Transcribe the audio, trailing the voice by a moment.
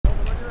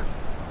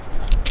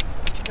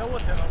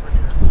skeleton over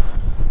here.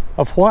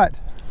 Of what?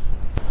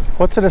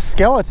 What's it a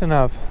skeleton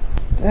of?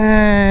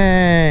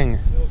 Dang.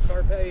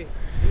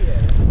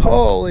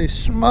 Holy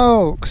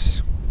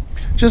smokes.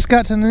 Just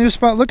got to the new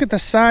spot. Look at the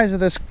size of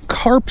this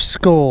carp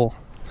skull.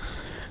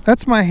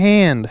 That's my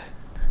hand.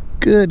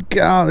 Good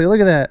golly, look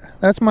at that.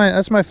 That's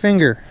my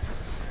finger.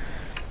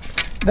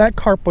 That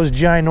carp was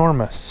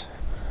ginormous.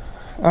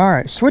 All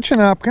right, switching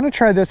up, gonna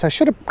try this. I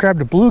should have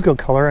grabbed a bluegill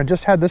color. I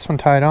just had this one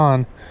tied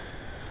on.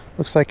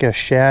 Looks like a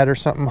shad or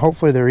something.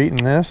 Hopefully they're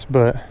eating this,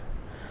 but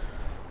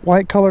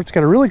white color. It's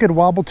got a really good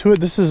wobble to it.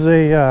 This is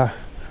a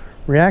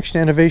Reaction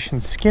to Innovation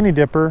Skinny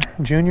Dipper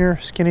Junior,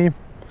 Skinny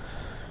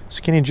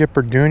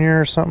Dipper Junior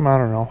or something. I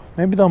don't know.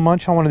 Maybe they'll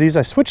munch on one of these.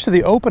 I switched to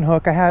the open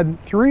hook. I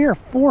had 3 or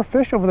 4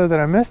 fish over there that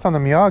I missed on the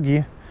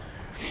Miyagi.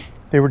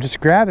 They were just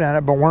grabbing at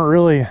it, but weren't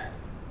really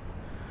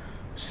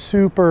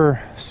super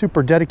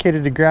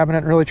dedicated to grabbing it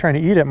and really trying to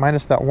eat it,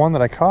 minus that one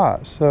that I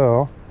caught.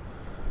 So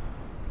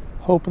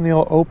hoping the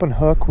old open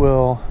hook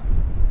will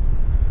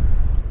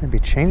maybe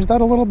change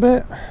that a little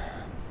bit.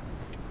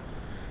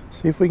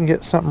 See if we can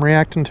get something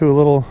reacting to a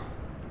little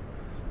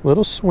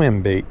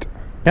swim bait.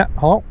 Yeah,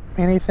 hello.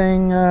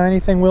 Anything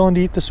willing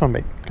to eat the swim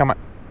bait? Come on.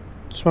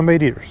 Swim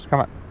bait eaters,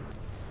 come on.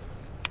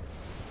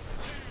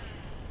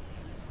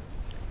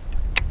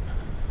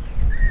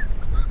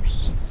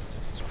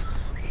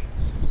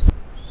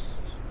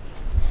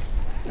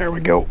 There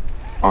we go,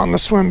 on the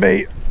swim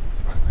bait.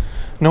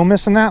 No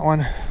missing that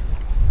one.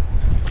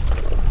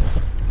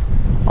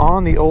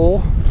 On the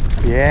old,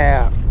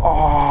 yeah.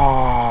 Oh.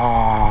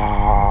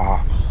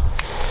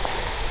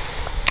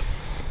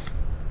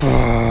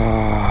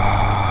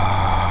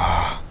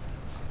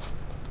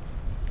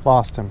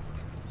 Lost him.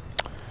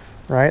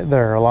 Right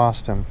there,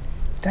 lost him.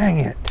 Dang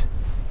it.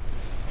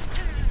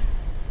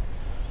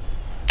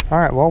 All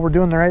right, well, we're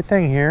doing the right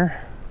thing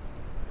here.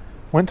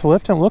 Went to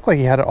lift him, looked like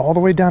he had it all the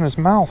way down his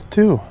mouth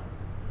too.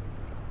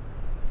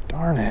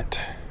 Darn it.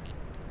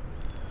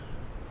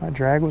 My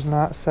drag was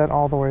not set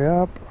all the way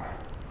up.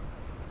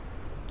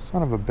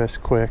 Son of a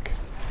bisquick.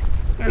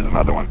 There's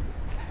another one.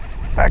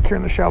 Back here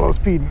in the shallows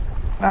feeding.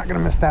 Not gonna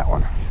miss that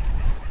one.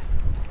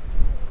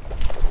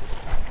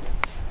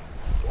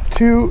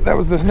 2, that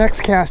was the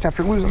next cast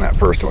after losing that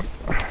first one.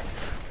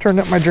 Turned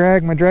up my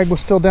drag. My drag was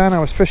still down. I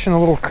was fishing a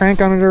little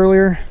crank on it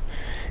earlier.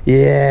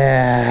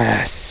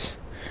 Yes.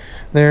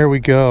 There we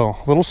go.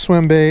 Little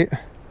swim bait.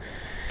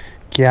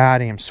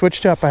 Got him.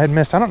 Switched up. I had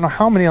missed, I don't know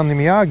how many on the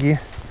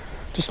Miyagi.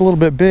 Just a little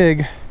bit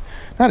big.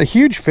 Not a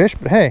huge fish,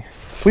 but hey,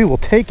 we will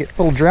take it.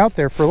 A little drought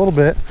there for a little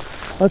bit.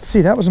 Let's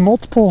see. That was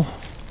multiple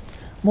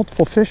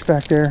fish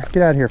back there.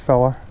 Get out of here,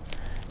 fella.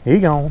 He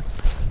gone.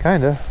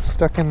 Kinda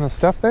stuck in the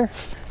stuff there.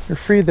 You're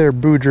free there,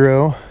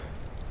 Boudreaux.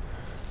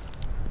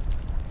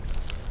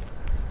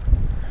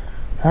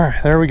 All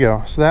right, there we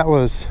go. So that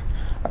was,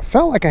 I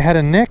felt like I had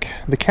a nick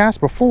the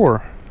cast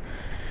before.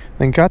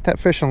 Then got that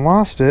fish and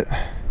lost it.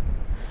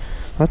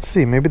 Let's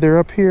see, maybe they're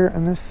up here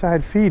on this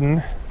side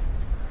feeding.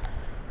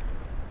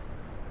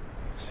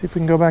 See if we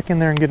can go back in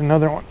there and get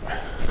another one.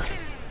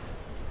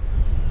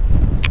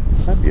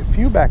 Might be a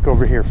few back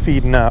over here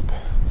feeding up.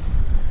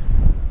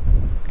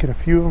 Get a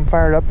few of them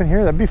fired up in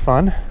here, that'd be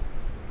fun.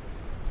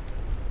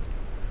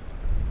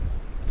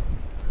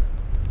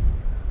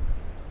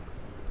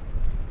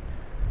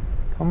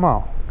 Come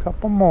on, a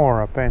couple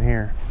more up in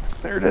here.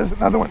 There it is,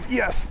 another one.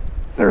 Yes,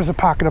 there's a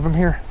pocket of them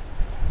here.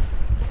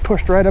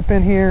 Pushed right up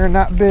in here,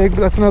 not big,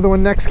 but that's another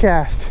one next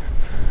cast.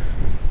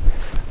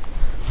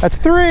 That's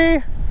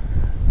 3.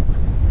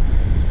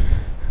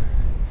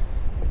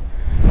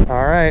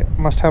 All right,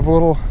 must have a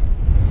little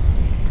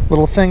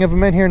thing of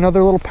them in here,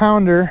 another little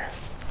pounder.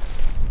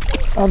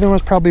 Other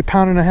one's probably 1.5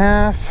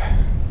 pounds.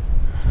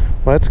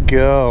 Let's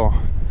go.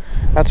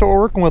 That's what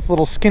we're working with,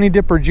 little Skinny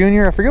Dipper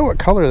Junior. I forget what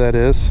color that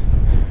is.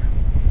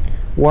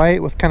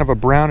 White with kind of a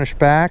brownish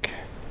back.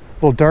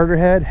 Little darter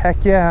head,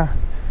 heck yeah.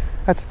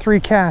 That's 3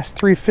 casts,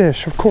 3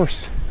 fish. Of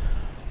course,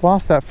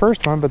 lost that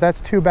first one, but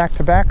that's 2 back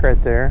to back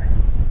right there.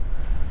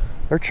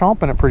 They're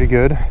chomping it pretty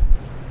good.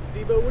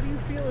 Debo, what do you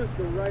feel is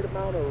the right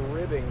amount of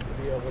ribbing to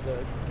be able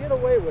to get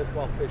away with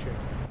while fishing?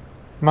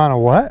 Amount of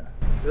what?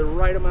 The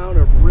right amount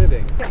of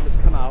ribbing. Can't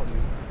just come out and,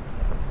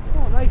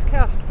 oh, nice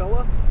cast,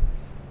 fella.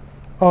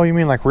 Oh, you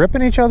mean like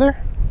ripping each other?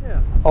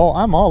 Yeah. Oh,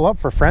 I'm all up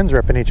for friends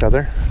ripping each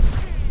other.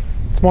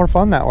 It's more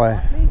fun that way.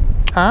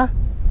 Huh?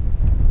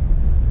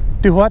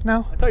 Do what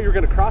now? I thought you were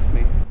going to cross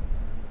me.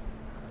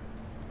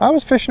 I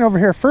was fishing over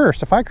here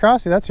first. If I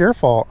cross you, that's your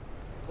fault.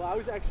 Well,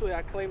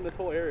 I claimed this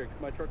whole area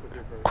because my truck was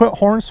here first. Quit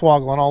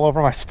hornswoggling all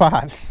over my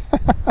spot. I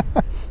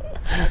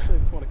actually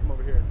just want to come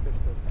over here and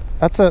fish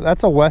this.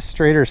 That's a Wes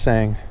Strader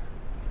saying.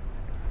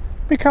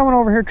 Be coming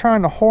over here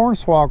trying to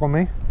hornswoggle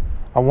me.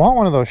 I want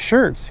one of those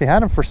shirts. He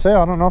had them for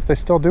sale. I don't know if they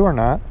still do or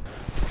not.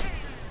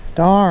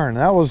 Darn,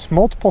 that was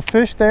multiple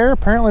fish there.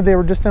 Apparently they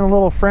were just in a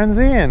little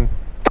frenzy and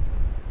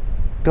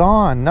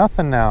gone.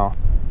 Nothing now.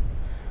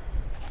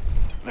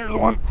 There's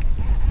one.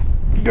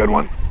 Good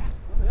one.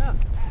 Oh, yeah.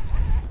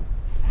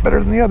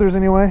 Better than the others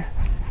anyway.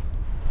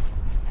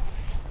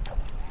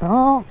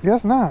 Oh,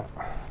 guess not.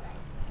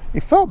 He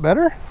felt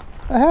better.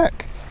 The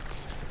heck?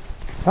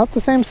 About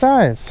the same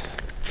size.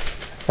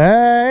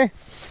 Hey!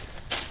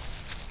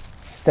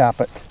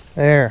 Stop it.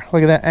 There.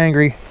 Look at that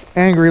angry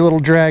little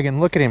dragon.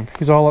 Look at him.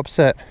 He's all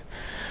upset.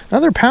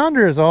 Another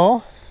pounder is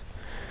all.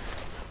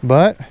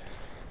 But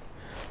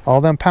all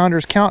them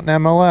pounders count in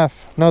MLF.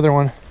 Another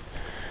one.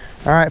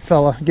 All right,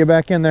 fella. Get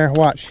back in there.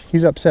 Watch.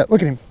 He's upset.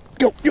 Look at him.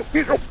 Go, go,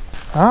 go.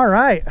 All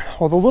right.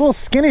 Well, the little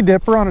skinny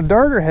dipper on a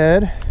darter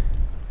head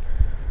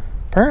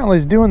apparently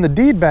is doing the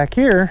deed back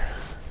here.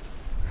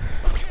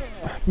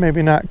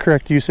 Maybe not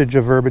correct usage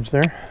of verbiage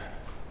there.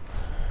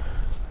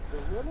 The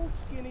little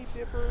skinny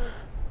dipper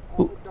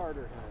on the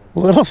darter head.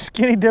 Little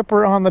skinny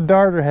dipper on the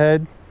darter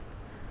head.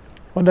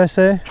 What did I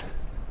say?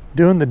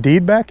 Doing the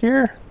deed back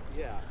here?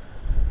 Yeah.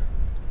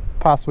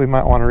 Possibly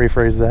might want to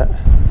rephrase that.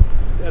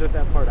 Just edit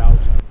that part out.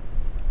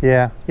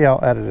 Yeah,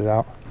 I'll edit it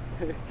out.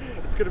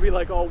 It's gonna be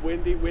like all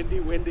windy, windy,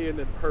 windy, and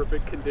then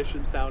perfect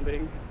condition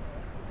sounding.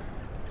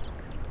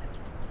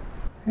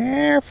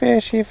 Here,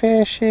 fishy,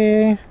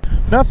 fishy.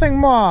 Nothing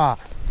more.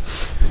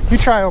 You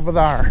try over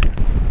there.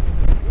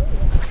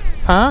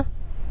 Huh?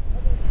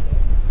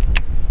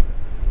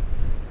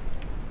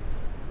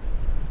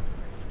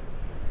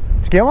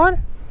 Did you get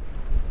one?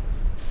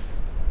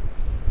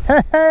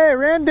 Hey, hey,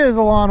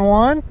 Randizzle on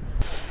one.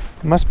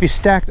 Must be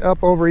stacked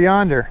up over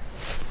yonder.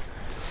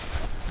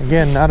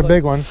 Again, not a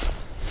big one.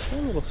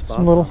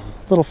 Some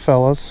little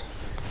fellas.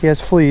 He has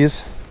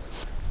fleas.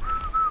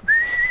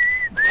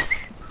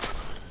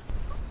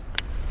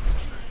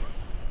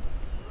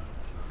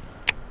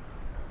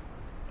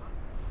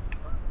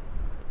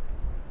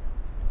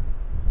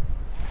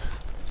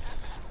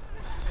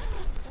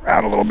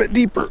 Out a little bit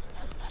deeper.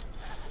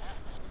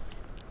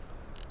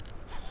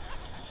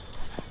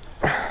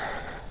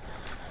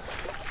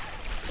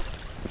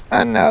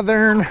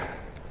 Another.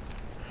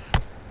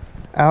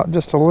 Out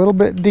just a little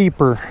bit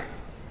deeper.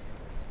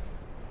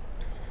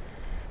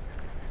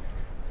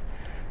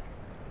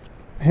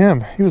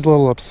 He was a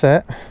little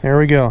upset. There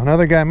we go.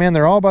 Another guy. Man,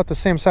 they're all about the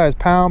same size.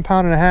 Pound,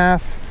 pound and a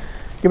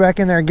half. Get back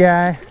in there,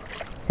 guy.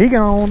 He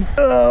gone.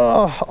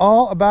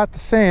 All about the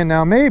same.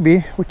 Now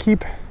maybe we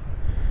keep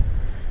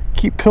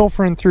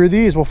pilfering through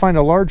these. We'll find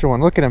a larger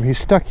one. Look at him. He's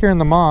stuck here in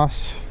the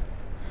moss.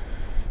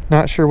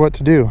 Not sure what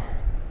to do.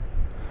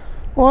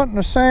 What in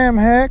the Sam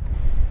heck?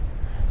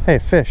 Hey,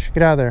 fish,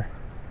 get out of there.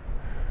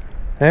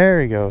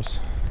 There he goes.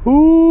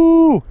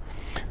 Ooh!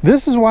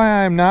 This is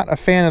why I'm not a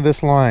fan of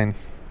this line.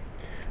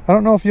 I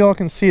don't know if y'all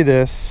can see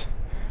this.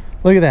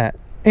 Look at that.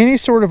 Any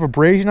sort of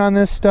abrasion on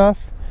this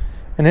stuff,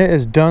 and it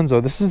is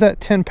donezo. This is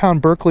that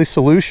 10-pound Berkley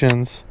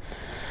Solutions.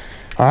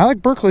 I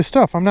like Berkley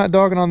stuff. I'm not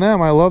dogging on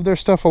them. I love their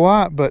stuff a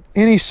lot, but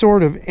any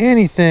sort of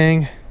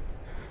anything.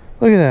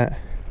 Look at that.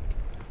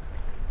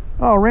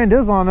 Oh,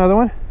 Randizzle on another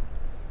one.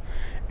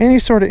 Any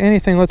sort of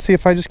anything. Let's see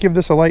if I just give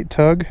this a light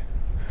tug.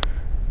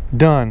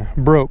 Done.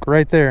 Broke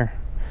right there.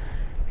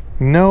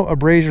 No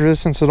abrasion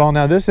resistance at all.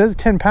 Now this is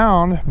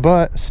 10-pound,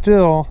 but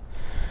still,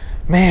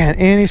 man,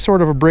 any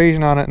sort of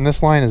abrasion on it and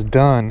this line is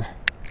done.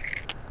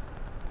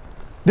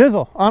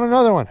 Dizzle on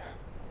another one.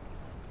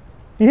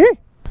 Yee.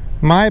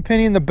 My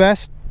opinion, the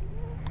best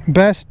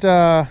budget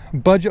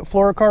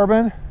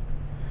fluorocarbon,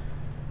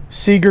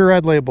 Seeger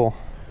Red Label.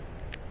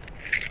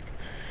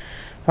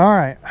 All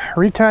right,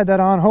 retied that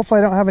on. Hopefully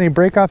I don't have any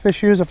break off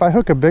issues. If I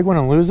hook a big one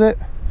and lose it,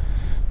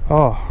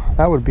 oh,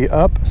 that would be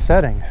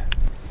upsetting.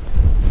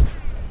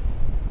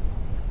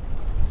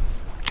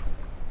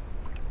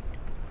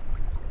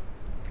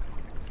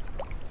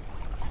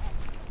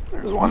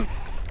 There's one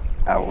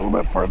out a little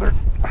bit further.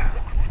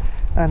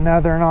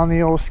 Another on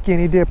the old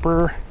skinny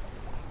dipper.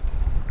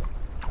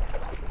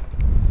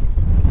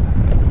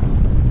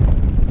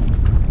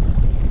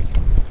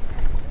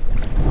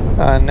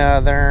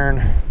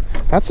 Another.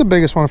 That's the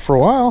biggest one for a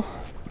while.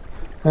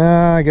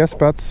 I guess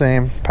about the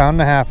same.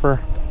 Pound and a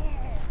halfer.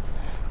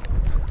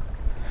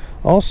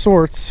 All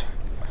sorts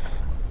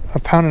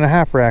of pound and a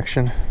half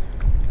action.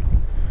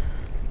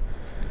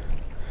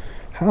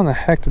 How in the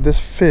heck did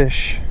this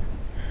fish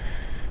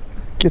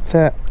get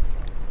that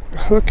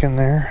hook in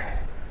there?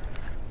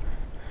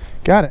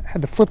 Got it.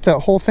 Had to flip that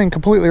whole thing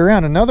completely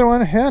around. Another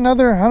one. Yeah,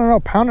 another, I don't know,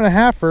 pound and a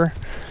halfer.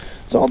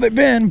 That's all they've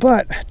been,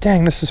 but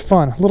dang, this is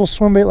fun. A little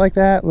swim bait like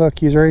that. Look,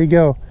 he's ready to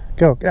go.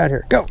 Go, get out of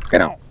here. Go,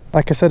 get out.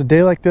 Like I said, a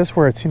day like this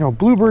where it's, you know,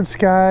 bluebird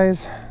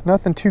skies,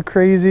 nothing too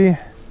crazy.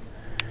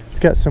 It's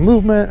got some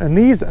movement, and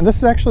this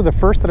is actually the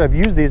first that I've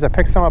used these. I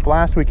picked some up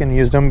last week and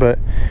used them, but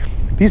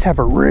these have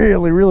a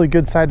really, really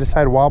good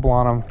side-to-side wobble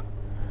on them.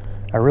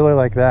 I really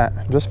like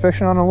that. Just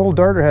fishing on a little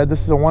darter head.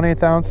 This is a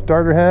 1/8 ounce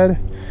darter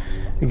head.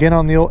 Again,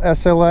 on the old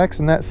SLX,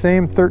 and that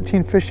same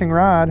 13 fishing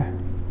rod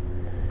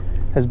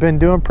has been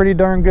doing pretty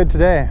darn good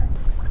today.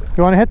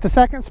 You want to hit the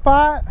second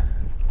spot?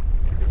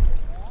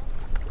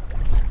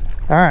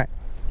 All right.